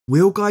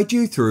We'll guide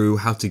you through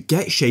how to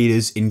get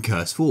shaders in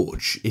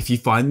CurseForge. If you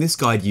find this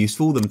guide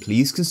useful, then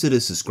please consider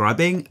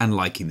subscribing and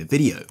liking the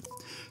video.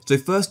 So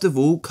first of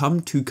all,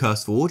 come to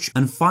CurseForge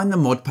and find the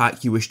mod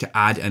pack you wish to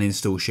add and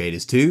install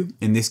shaders to.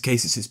 In this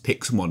case, it's this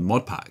Pixelmon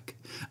mod pack.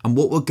 And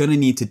what we're going to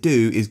need to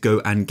do is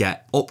go and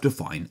get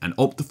Optifine, and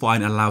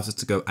Optifine allows us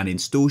to go and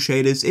install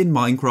shaders in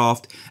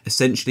Minecraft.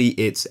 Essentially,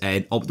 it's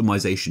an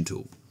optimization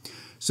tool.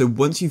 So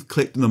once you've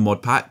clicked on the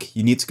mod pack,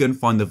 you need to go and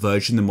find the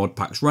version the mod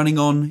pack's running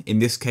on. In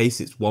this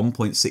case, it's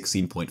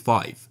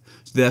 1.16.5.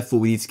 So therefore,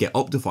 we need to get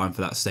Optifine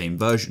for that same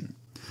version.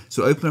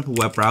 So open up a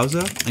web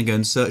browser and go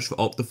and search for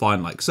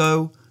Optifine like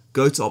so.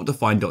 Go to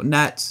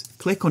optifine.net,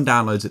 click on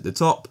downloads at the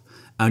top,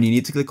 and you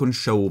need to click on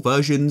show all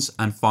versions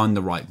and find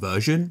the right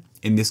version.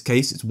 In this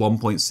case, it's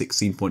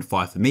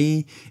 1.16.5 for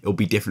me. It'll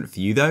be different for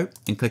you though,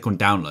 and click on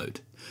download.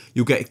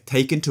 You'll get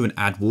taken to an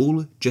ad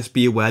wall. Just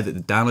be aware that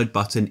the download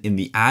button in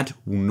the ad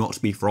will not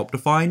be for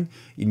Optifine.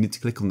 You need to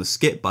click on the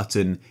skip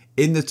button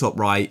in the top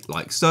right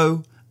like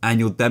so, and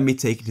you'll then be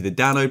taken to the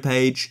download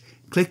page.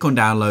 Click on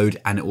download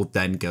and it will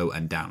then go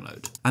and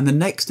download. And the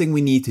next thing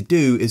we need to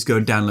do is go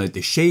and download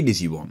the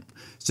shaders you want.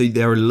 So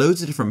there are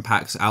loads of different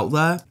packs out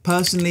there.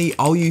 Personally,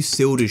 I'll use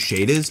sealed as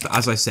shaders, but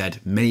as I said,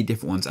 many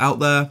different ones out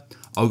there.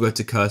 I'll go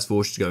to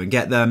CurseForge to go and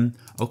get them.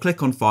 I'll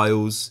click on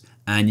files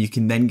and you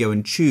can then go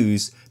and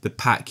choose the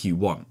pack you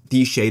want.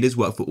 These shaders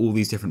work for all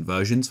these different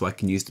versions, so I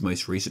can use the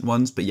most recent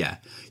ones. But yeah,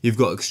 you've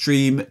got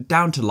extreme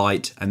down to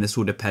light, and this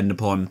will depend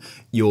upon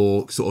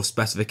your sort of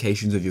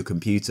specifications of your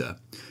computer.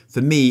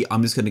 For me,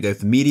 I'm just going to go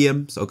for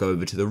medium, so I'll go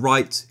over to the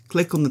right,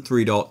 click on the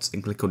three dots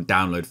and click on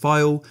download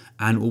file,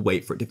 and we'll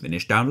wait for it to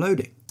finish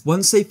downloading.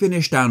 Once they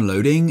finish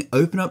downloading,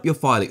 open up your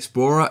file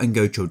explorer and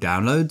go to your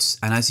downloads,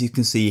 and as you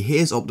can see,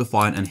 here's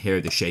Optifine and here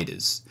are the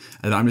shaders.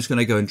 And I'm just going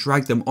to go and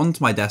drag them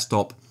onto my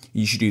desktop.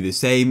 You should do the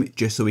same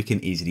just so we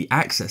can easily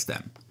access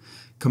them.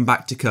 Come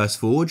back to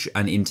CurseForge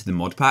and into the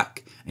mod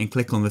pack and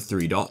click on the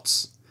three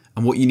dots.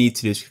 And what you need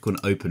to do is click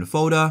on open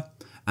folder,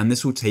 and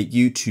this will take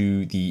you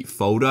to the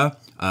folder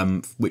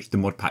which the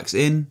mod pack's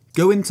in.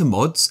 Go into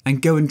mods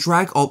and go and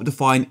drag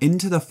Optifine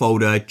into the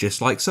folder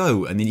just like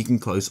so, and then you can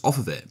close off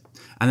of it.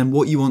 And then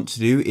what you want to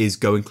do is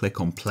go and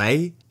click on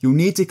play. You'll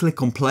need to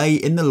click on play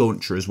in the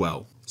launcher as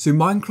well. So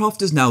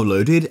Minecraft is now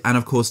loaded, and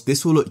of course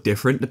this will look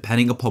different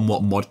depending upon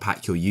what mod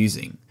pack you're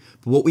using.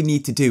 But what we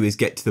need to do is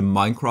get to the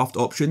Minecraft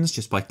options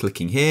just by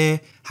clicking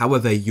here.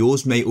 However,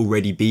 yours may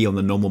already be on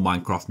the normal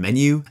Minecraft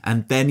menu,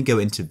 and then go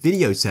into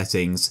video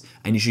settings,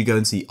 and you should go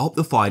and see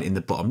Optifine in the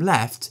bottom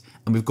left,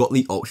 and we've got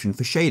the option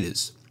for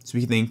shaders. So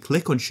we can then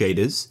click on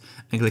shaders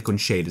and click on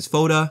shaders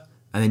folder,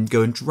 and then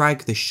go and drag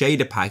the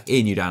shader pack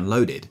in you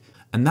downloaded.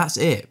 And that's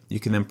it. You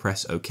can then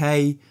press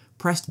OK,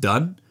 press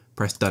done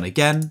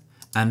again,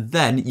 and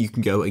then you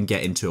can go and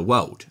get into a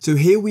world. So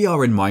here we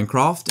are in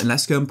Minecraft, and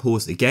let's go and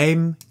pause the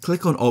game,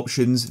 click on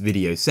options,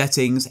 video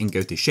settings, and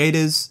go to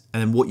shaders.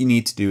 And then what you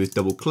need to do is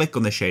double click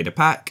on the shader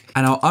pack,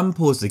 and I'll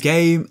unpause the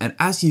game. And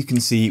as you can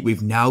see,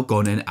 we've now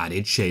gone and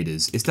added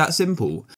shaders. It's that simple.